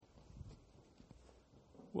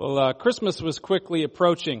Well, Christmas was quickly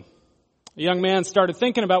approaching. A young man started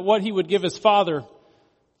thinking about what he would give his father,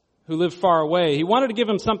 who lived far away. He wanted to give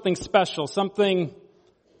him something special, something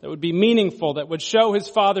that would be meaningful, that would show his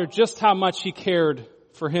father just how much he cared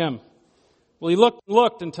for him. Well, he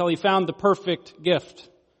looked until he found the perfect gift.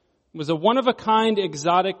 It was a one-of-a-kind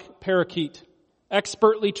exotic parakeet,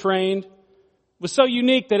 expertly trained. It was so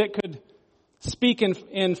unique that it could speak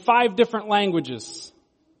in 5 different languages.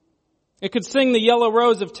 It could sing the Yellow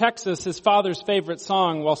Rose of Texas, his father's favorite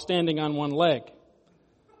song, while standing on one leg.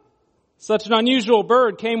 Such an unusual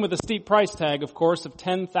bird came with a steep price tag, of course, of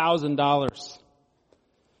 $10,000.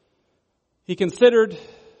 He considered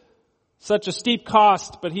such a steep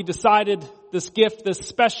cost, but he decided this gift, this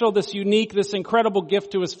special, this unique, this incredible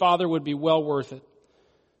gift to his father would be well worth it.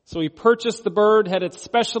 So he purchased the bird, had it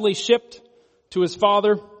specially shipped to his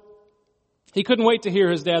father. He couldn't wait to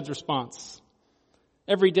hear his dad's response.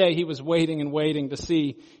 Every day he was waiting and waiting to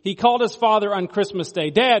see. He called his father on Christmas Day.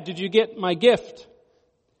 "Dad, did you get my gift?"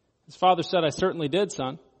 His father said, "I certainly did,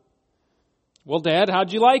 son." "Well, Dad,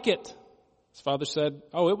 how'd you like it?" His father said,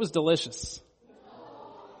 "Oh, it was delicious."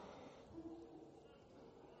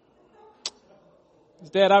 His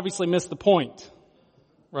dad obviously missed the point,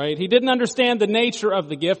 right? He didn't understand the nature of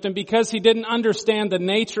the gift, and because he didn't understand the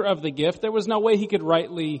nature of the gift, there was no way he could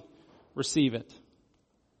rightly receive it.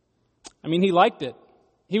 I mean, he liked it.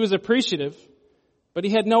 He was appreciative, but he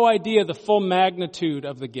had no idea the full magnitude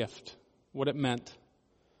of the gift, what it meant.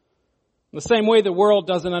 In the same way the world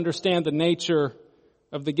doesn't understand the nature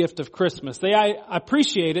of the gift of Christmas. They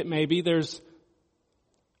appreciate it maybe. There's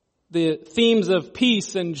the themes of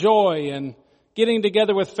peace and joy and getting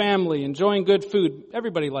together with family, enjoying good food.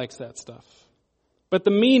 Everybody likes that stuff. But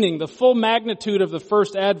the meaning, the full magnitude of the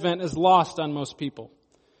first Advent is lost on most people.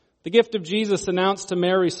 The gift of Jesus announced to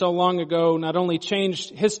Mary so long ago not only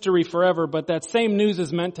changed history forever, but that same news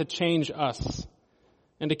is meant to change us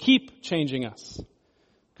and to keep changing us.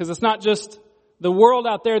 Because it's not just the world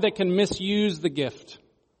out there that can misuse the gift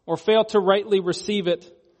or fail to rightly receive it.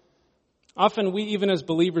 Often we, even as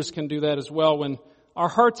believers, can do that as well when our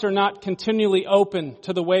hearts are not continually open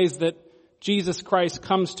to the ways that Jesus Christ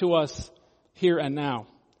comes to us here and now.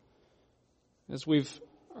 As we've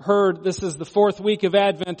heard, this is the 4th week of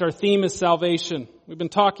Advent. Our theme is salvation. We've been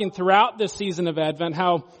talking throughout this season of Advent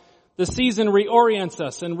how the season reorients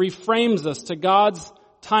us and reframes us to God's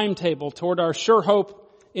timetable toward our sure hope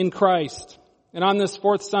in Christ. And on this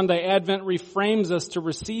 4th Sunday, Advent reframes us to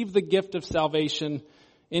receive the gift of salvation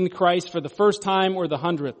in Christ for the first time or the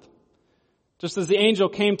 100th. Just as the angel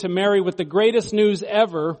came to Mary with the greatest news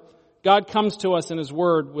ever, God comes to us in His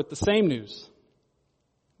Word with the same news.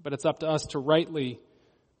 But it's up to us to rightly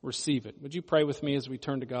receive it. Would you pray with me as we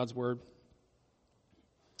turn to God's Word?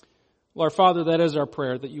 Well, our Father, that is our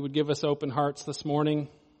prayer, that you would give us open hearts this morning,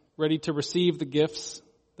 ready to receive the gifts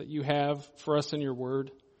that you have for us in your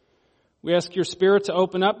Word. We ask your Spirit to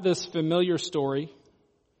open up this familiar story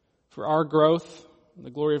for our growth and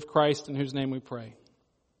the glory of Christ, in whose name we pray.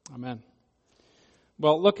 Amen.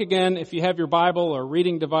 Well, look again, if you have your Bible or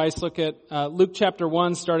reading device, look at Luke chapter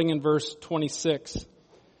 1, starting in verse 26.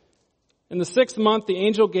 In the 6th month, the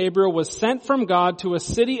angel Gabriel was sent from God to a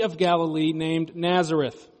city of Galilee named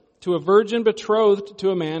Nazareth, to a virgin betrothed to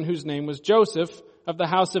a man whose name was Joseph, of the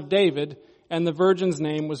house of David, and the virgin's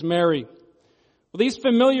name was Mary. Well, these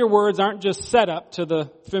familiar words aren't just set up to the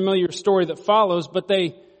familiar story that follows, but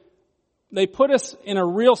they put us in a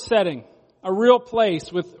real setting, a real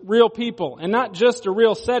place with real people, and not just a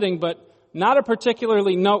real setting, but not a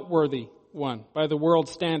particularly noteworthy one by the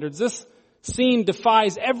world's standards. This scene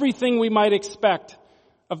defies everything we might expect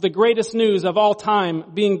of the greatest news of all time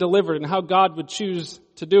being delivered and how God would choose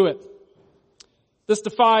to do it. This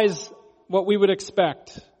defies what we would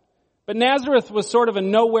expect. But Nazareth was sort of a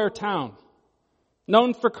nowhere town,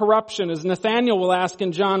 known for corruption. As Nathanael will ask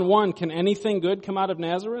in John 1, can anything good come out of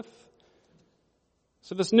Nazareth?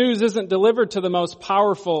 So this news isn't delivered to the most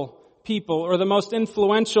powerful people or the most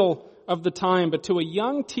influential of the time, but to a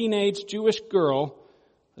young teenage Jewish girl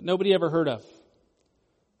that nobody ever heard of.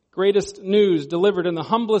 Greatest news delivered in the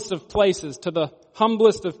humblest of places to the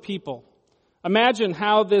humblest of people. Imagine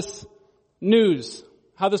how this news,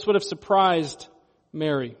 how this would have surprised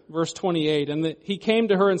Mary. Verse 28, and he came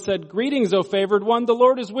to her and said, "Greetings, O favored one, the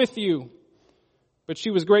Lord is with you." But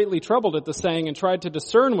she was greatly troubled at the saying and tried to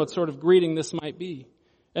discern what sort of greeting this might be.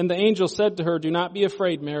 And the angel said to her, "Do not be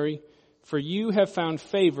afraid, Mary, for you have found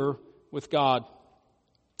favor with God."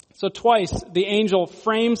 So twice the angel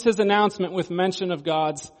frames his announcement with mention of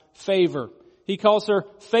God's favor. He calls her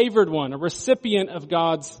favored one, a recipient of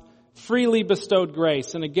God's freely bestowed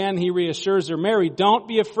grace. And again he reassures her, "Mary, don't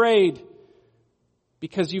be afraid.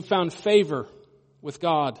 because you found favor with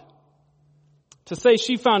God. To say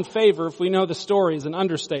she found favor, if we know the story, is an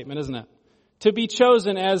understatement, isn't it? To be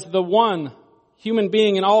chosen as the one human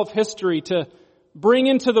being in all of history to bring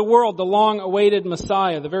into the world the long-awaited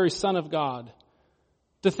Messiah, the very Son of God.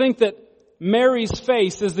 To think that Mary's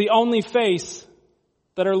face is the only face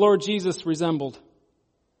that our Lord Jesus resembled.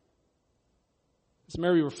 As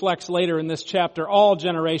Mary reflects later in this chapter, all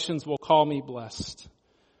generations will call me blessed.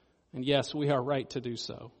 And yes, we are right to do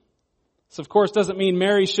so. This, of course, doesn't mean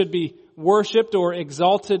Mary should be worshipped or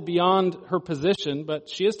exalted beyond her position, but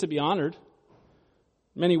she is to be honored.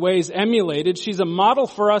 In many ways emulated. She's a model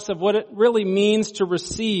for us of what it really means to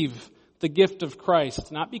receive the gift of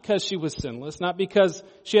Christ. Not because she was sinless, not because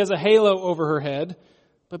she has a halo over her head,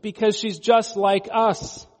 but because she's just like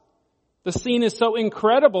us. The scene is so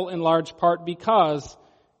incredible in large part because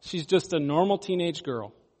she's just a normal teenage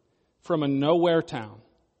girl from a nowhere town.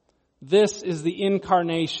 This is the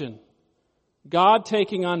incarnation. God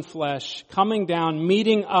taking on flesh, coming down,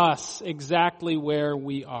 meeting us exactly where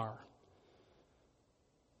we are.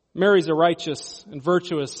 Mary's a righteous and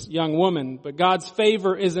virtuous young woman, but God's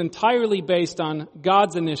favor is entirely based on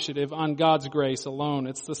God's initiative, on God's grace alone.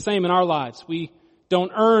 It's the same in our lives. We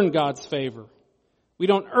don't earn God's favor. We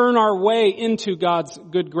don't earn our way into God's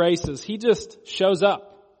good graces. He just shows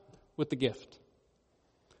up with the gift.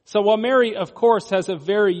 So while Mary, of course, has a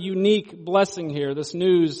very unique blessing here, this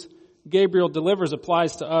news Gabriel delivers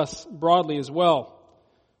applies to us broadly as well.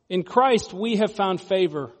 In Christ, we have found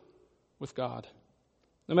favor with God.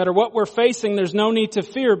 No matter what we're facing, there's no need to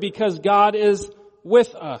fear because God is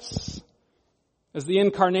with us, as the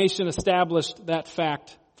incarnation established that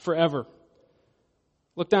fact forever.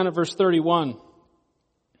 Look down at verse 31.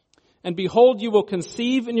 And behold, you will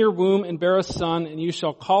conceive in your womb and bear a son, and you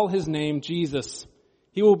shall call his name Jesus.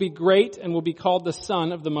 He will be great and will be called the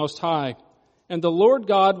Son of the Most High. And the Lord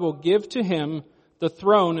God will give to him the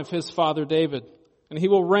throne of his father David, and he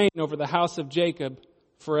will reign over the house of Jacob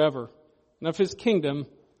forever. And of his kingdom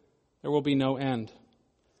there will be no end.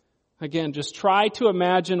 Again, just try to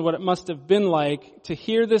imagine what it must have been like to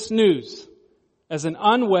hear this news as an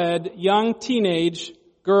unwed, young teenage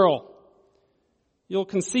girl. You'll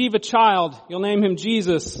conceive a child. You'll name him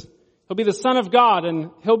Jesus. He'll be the Son of God, and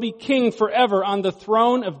he'll be king forever on the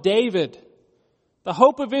throne of David. The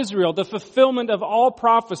hope of Israel, the fulfillment of all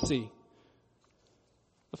prophecy,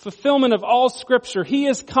 the fulfillment of all Scripture. He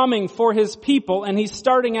is coming for his people, and he's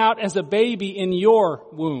starting out as a baby in your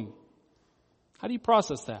womb. How do you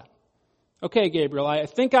process that? Okay, Gabriel, I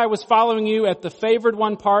think I was following you at the favored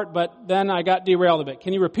one part, but then I got derailed a bit.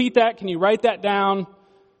 Can you repeat that? Can you write that down? I'm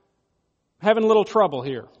having a little trouble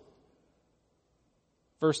here.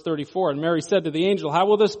 Verse 34, and Mary said to the angel, how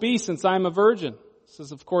will this be since I am a virgin? This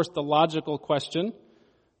is, of course, the logical question.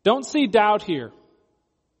 Don't see doubt here.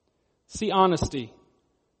 See honesty.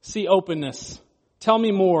 See openness. Tell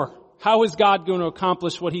me more. How is God going to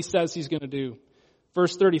accomplish what he says he's going to do?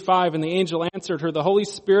 Verse 35, and the angel answered her, the Holy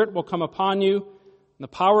Spirit will come upon you, and the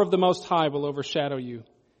power of the Most High will overshadow you.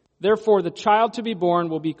 Therefore, the child to be born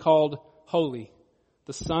will be called Holy,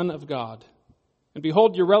 the Son of God. And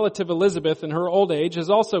behold, your relative Elizabeth in her old age has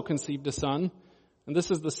also conceived a son, and this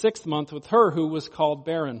is the 6th month with her who was called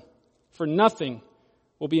barren. For nothing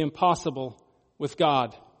will be impossible with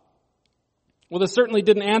God. Well, this certainly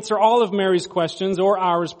didn't answer all of Mary's questions, or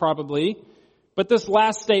ours probably, but this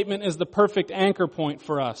last statement is the perfect anchor point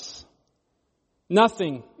for us.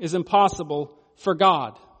 Nothing is impossible for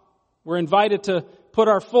God. We're invited to put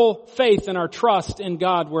our full faith and our trust in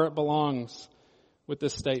God where it belongs with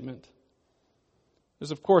this statement.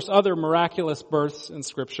 There's, of course, other miraculous births in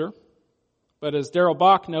Scripture. But as Darrell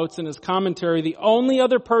Bock notes in his commentary, the only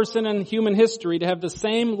other person in human history to have the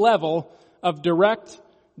same level of direct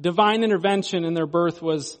divine intervention in their birth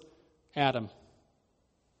was Adam.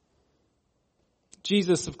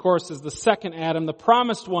 Jesus, of course, is the second Adam, the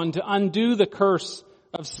promised one to undo the curse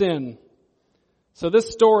of sin. So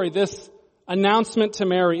this story, this announcement to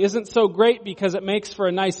Mary isn't so great because it makes for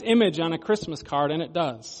a nice image on a Christmas card, and it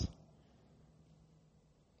does.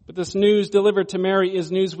 But this news delivered to Mary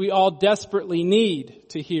is news we all desperately need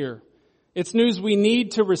to hear. It's news we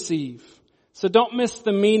need to receive. So don't miss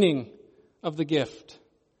the meaning of the gift.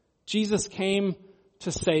 Jesus came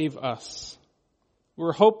to save us.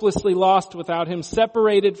 We're hopelessly lost without him,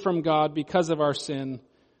 separated from God because of our sin.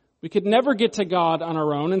 We could never get to God on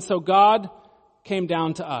our own, and so God came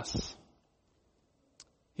down to us.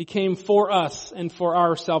 He came for us and for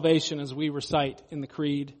our salvation, as we recite in the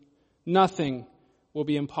Creed. Nothing will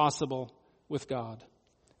be impossible with God.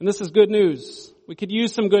 And this is good news. We could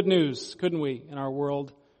use some good news, couldn't we, in our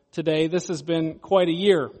world today? This has been quite a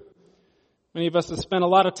year. Many of us have spent a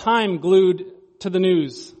lot of time glued to the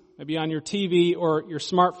news, maybe on your TV or your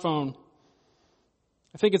smartphone.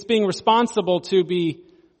 I think it's being responsible to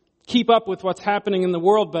keep up with what's happening in the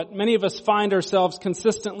world, but many of us find ourselves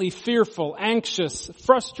consistently fearful, anxious,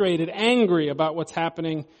 frustrated, angry about what's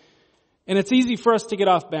happening, and it's easy for us to get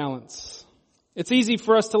off balance. It's easy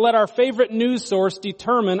for us to let our favorite news source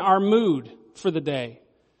determine our mood for the day,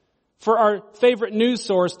 for our favorite news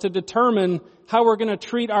source to determine how we're going to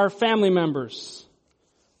treat our family members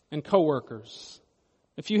and coworkers.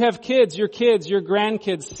 If you have kids, your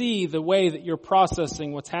grandkids see the way that you're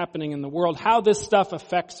processing what's happening in the world, how this stuff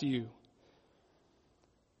affects you.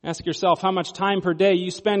 Ask yourself how much time per day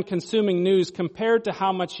you spend consuming news compared to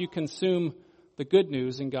how much you consume the good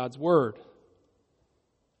news in God's Word.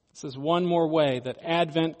 This is one more way that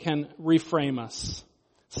Advent can reframe us.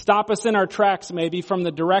 Stop us in our tracks maybe from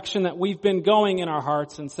the direction that we've been going in our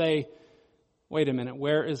hearts and say, wait a minute,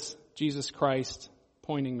 where is Jesus Christ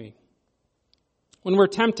pointing me? When we're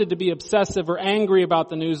tempted to be obsessive or angry about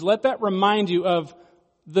the news, let that remind you of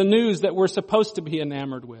the news that we're supposed to be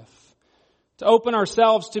enamored with. To open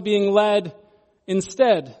ourselves to being led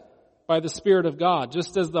instead by the Spirit of God.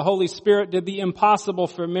 Just as the Holy Spirit did the impossible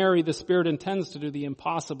for Mary, the Spirit intends to do the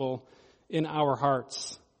impossible in our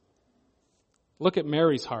hearts. Look at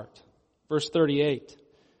Mary's heart. Verse 38.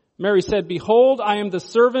 Mary said, "Behold, I am the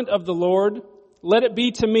servant of the Lord. Let it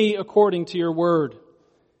be to me according to your word."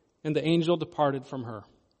 And the angel departed from her.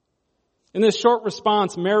 In this short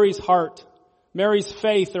response, Mary's heart, Mary's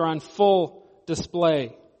faith are on full display.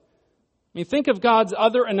 I mean, think of God's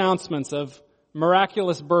other announcements of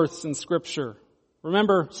miraculous births in Scripture.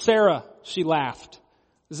 Remember, Sarah, she laughed.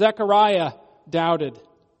 Zechariah doubted.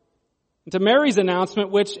 And to Mary's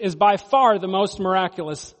announcement, which is by far the most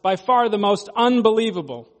miraculous, by far the most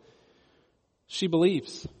unbelievable, she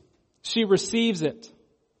believes. She receives it.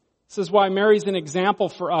 This is why Mary's an example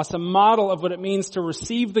for us, a model of what it means to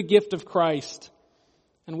receive the gift of Christ.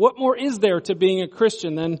 And what more is there to being a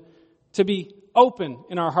Christian than to be open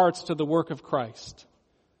in our hearts to the work of Christ?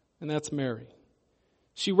 And that's Mary.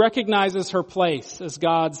 She recognizes her place as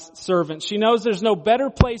God's servant. She knows there's no better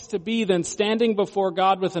place to be than standing before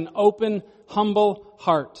God with an open, humble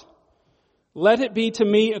heart. Let it be to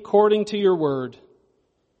me according to your word.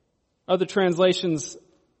 Other translations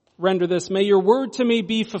render this, may your word to me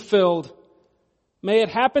be fulfilled. May it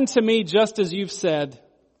happen to me just as you've said.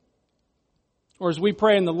 Or as we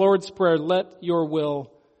pray in the Lord's Prayer, let your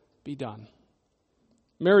will be done.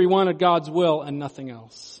 Mary wanted God's will and nothing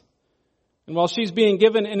else. And while she's being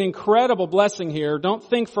given an incredible blessing here, don't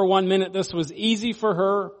think for 1 minute this was easy for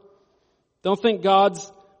her. Don't think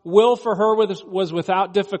God's will for her was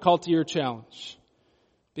without difficulty or challenge.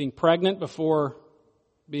 Being pregnant before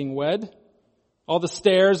being wed, all the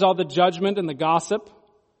stares, all the judgment and the gossip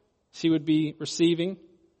she would be receiving,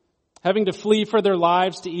 having to flee for their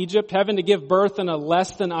lives to Egypt, having to give birth in a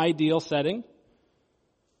less than ideal setting,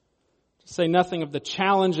 to say nothing of the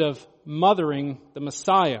challenge of mothering the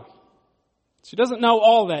Messiah. She doesn't know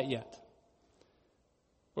all that yet.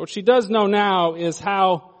 But what she does know now is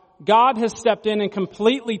how God has stepped in and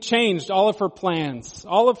completely changed all of her plans,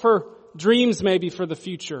 all of her dreams maybe for the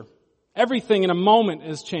future. Everything in a moment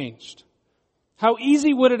is changed. How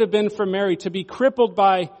easy would it have been for Mary to be crippled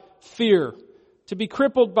by fear, to be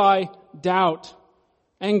crippled by doubt,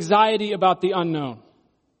 anxiety about the unknown.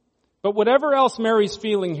 But whatever else Mary's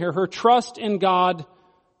feeling here, her trust in God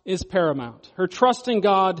is paramount. Her trust in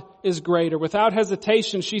God is greater. Without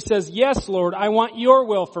hesitation, she says, yes, Lord, I want your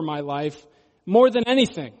will for my life more than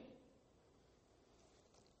anything.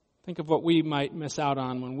 Think of what we might miss out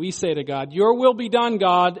on when we say to God, your will be done,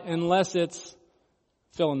 God, unless it's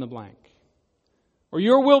fill in the blank. Or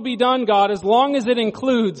your will be done, God, as long as it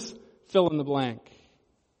includes fill in the blank.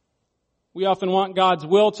 We often want God's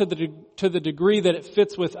will to the degree that it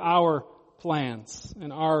fits with our plans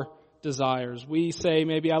and our desires. We say,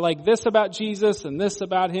 maybe I like this about Jesus and this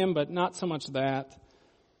about him, but not so much that.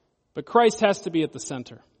 But Christ has to be at the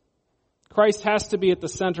center. Christ has to be at the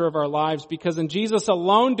center of our lives, because in Jesus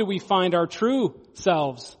alone do we find our true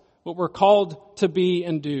selves, what we're called to be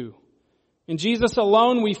and do. In Jesus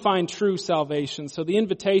alone we find true salvation. So the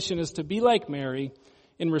invitation is to be like Mary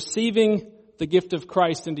in receiving the gift of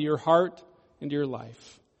Christ into your heart, into your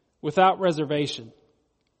life, without reservation.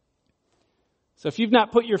 So if you've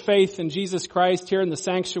not put your faith in Jesus Christ here in the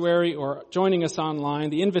sanctuary or joining us online,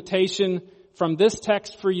 the invitation from this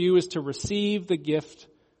text for you is to receive the gift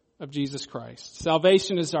of Jesus Christ.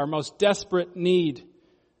 Salvation is our most desperate need.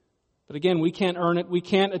 But again, we can't earn it. We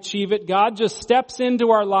can't achieve it. God just steps into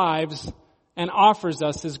our lives and offers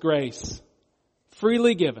us his grace.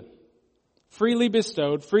 Freely given. freely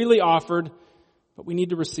bestowed, freely offered, but we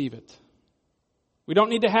need to receive it. We don't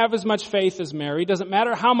need to have as much faith as Mary. It doesn't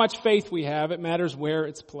matter how much faith we have. It matters where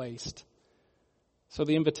it's placed. So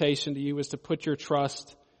the invitation to you is to put your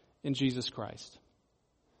trust in Jesus Christ.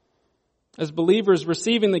 As believers,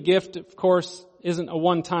 receiving the gift, of course, isn't a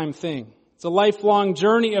one-time thing. It's a lifelong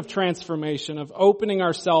journey of transformation, of opening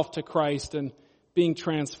ourselves to Christ and being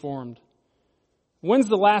transformed. When's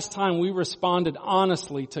the last time we responded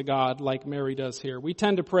honestly to God like Mary does here? We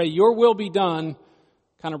tend to pray, your will be done,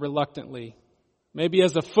 kind of reluctantly. Maybe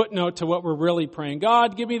as a footnote to what we're really praying.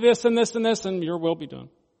 God, give me this and this and this, and your will be done.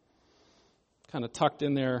 Kind of tucked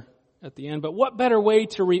in there at the end. But what better way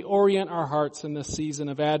to reorient our hearts in this season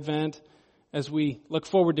of Advent as we look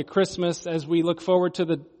forward to Christmas, as we look forward to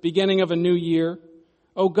the beginning of a new year?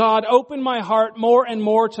 Oh God, open my heart more and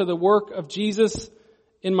more to the work of Jesus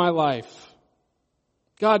in my life.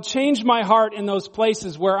 God, change my heart in those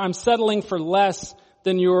places where I'm settling for less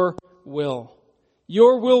than your will.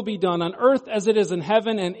 Your will be done on earth as it is in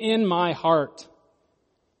heaven and in my heart.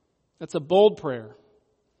 That's a bold prayer,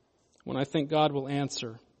 one I think God will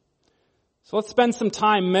answer. So let's spend some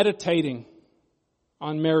time meditating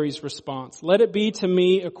on Mary's response. Let it be to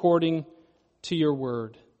me according to your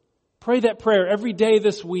word. Pray that prayer every day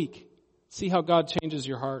this week. See how God changes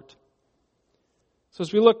your heart. So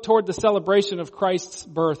as we look toward the celebration of Christ's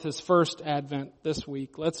birth, his first Advent this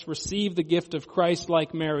week, let's receive the gift of Christ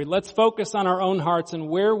like Mary. Let's focus on our own hearts and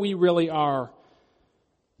where we really are.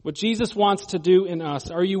 What Jesus wants to do in us.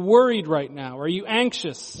 Are you worried right now? Are you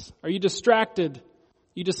anxious? Are you distracted?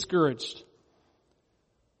 Are you discouraged?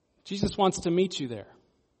 Jesus wants to meet you there.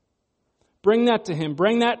 Bring that to him.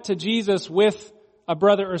 Bring that to Jesus with a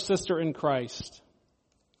brother or sister in Christ.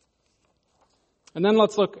 And then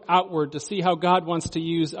let's look outward to see how God wants to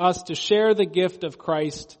use us to share the gift of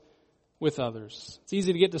Christ with others. It's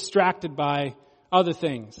easy to get distracted by other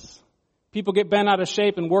things. People get bent out of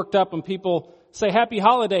shape and worked up when people say Happy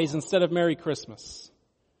Holidays instead of Merry Christmas.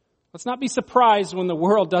 Let's not be surprised when the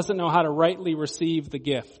world doesn't know how to rightly receive the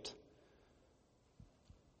gift.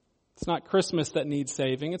 It's not Christmas that needs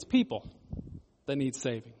saving, it's people that need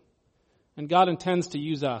saving. And God intends to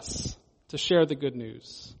use us to share the good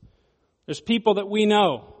news. There's people that we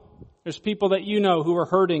know. There's people that you know who are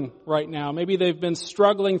hurting right now. Maybe they've been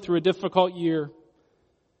struggling through a difficult year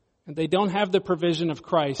and they don't have the provision of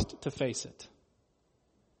Christ to face it.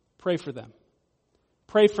 Pray for them.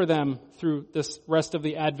 Pray for them through this rest of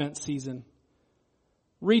the Advent season.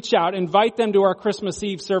 Reach out, invite them to our Christmas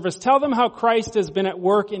Eve service. Tell them how Christ has been at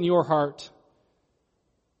work in your heart.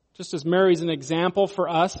 Just as Mary's an example for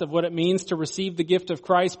us of what it means to receive the gift of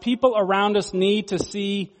Christ, people around us need to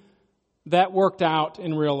see that worked out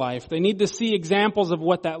in real life. They need to see examples of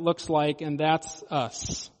what that looks like, and that's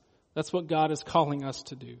us. That's what God is calling us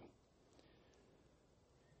to do.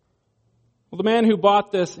 Well, the man who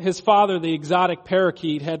bought this, his father, the exotic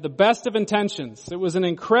parakeet, had the best of intentions. It was an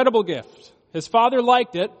incredible gift. His father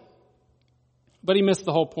liked it, but he missed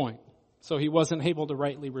the whole point, so he wasn't able to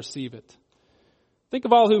rightly receive it. Think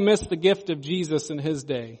of all who missed the gift of Jesus in his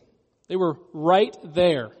day. They were right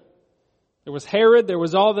there. There was Herod, there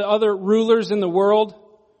was all the other rulers in the world.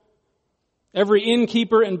 Every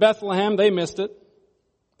innkeeper in Bethlehem, they missed it.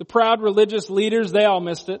 The proud religious leaders, they all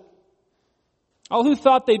missed it. All who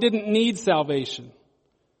thought they didn't need salvation.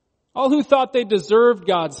 All who thought they deserved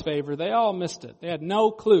God's favor, they all missed it. They had no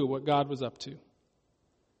clue what God was up to.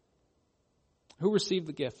 Who received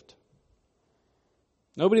the gift?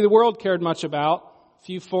 Nobody the world cared much about. A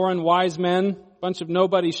few foreign wise men, a bunch of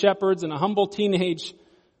nobody shepherds, and a humble teenage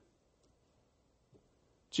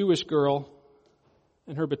Jewish girl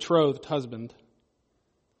and her betrothed husband.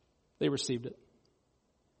 They received it.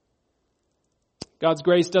 God's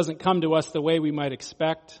grace doesn't come to us the way we might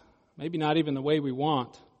expect, maybe not even the way we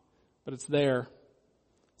want, but it's there.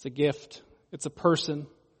 It's a gift. It's a person,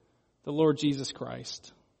 the Lord Jesus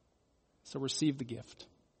Christ. So receive the gift.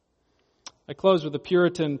 I close with a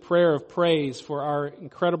Puritan prayer of praise for our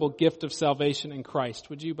incredible gift of salvation in Christ.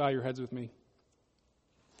 Would you bow your heads with me?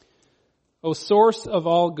 O source of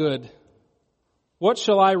all good, what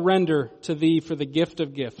shall I render to thee for the gift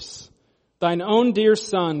of gifts? Thine own dear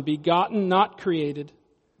Son, begotten, not created,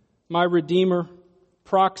 my Redeemer,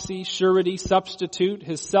 proxy, surety, substitute,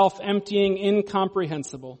 his self-emptying,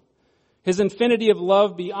 incomprehensible, his infinity of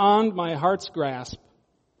love beyond my heart's grasp.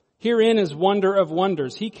 Herein is wonder of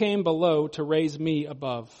wonders. He came below to raise me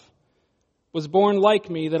above, was born like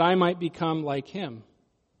me that I might become like him.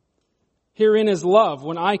 Herein is love.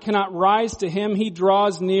 When I cannot rise to him, he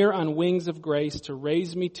draws near on wings of grace to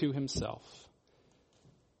raise me to himself.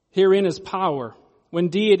 Herein is power. when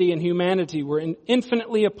deity and humanity were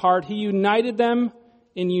infinitely apart, he united them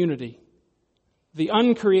in unity, the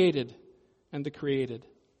uncreated and the created.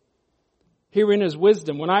 Herein is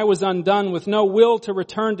wisdom. When I was undone, with no will to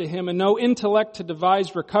return to him and no intellect to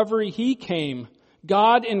devise recovery, he came,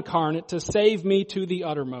 God incarnate, to save me to the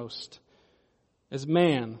uttermost. As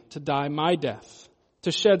man, to die my death,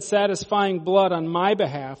 to shed satisfying blood on my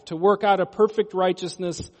behalf, to work out a perfect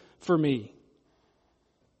righteousness for me.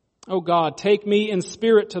 O God, take me in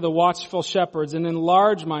spirit to the watchful shepherds and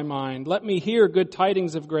enlarge my mind. Let me hear good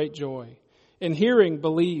tidings of great joy. In hearing,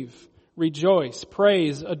 believe, rejoice,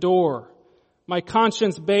 praise, adore. My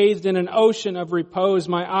conscience bathed in an ocean of repose,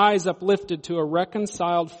 my eyes uplifted to a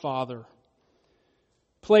reconciled Father.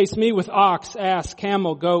 Place me with ox, ass,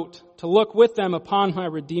 camel, goat, to look with them upon my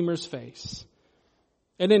Redeemer's face,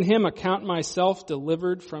 and in him account myself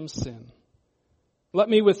delivered from sin. Let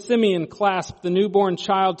me with Simeon clasp the newborn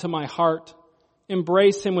child to my heart,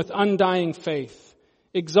 embrace him with undying faith,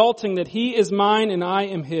 exulting that he is mine and I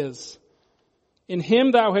am his. In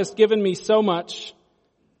him thou hast given me so much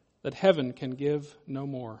that heaven can give no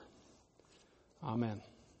more. Amen.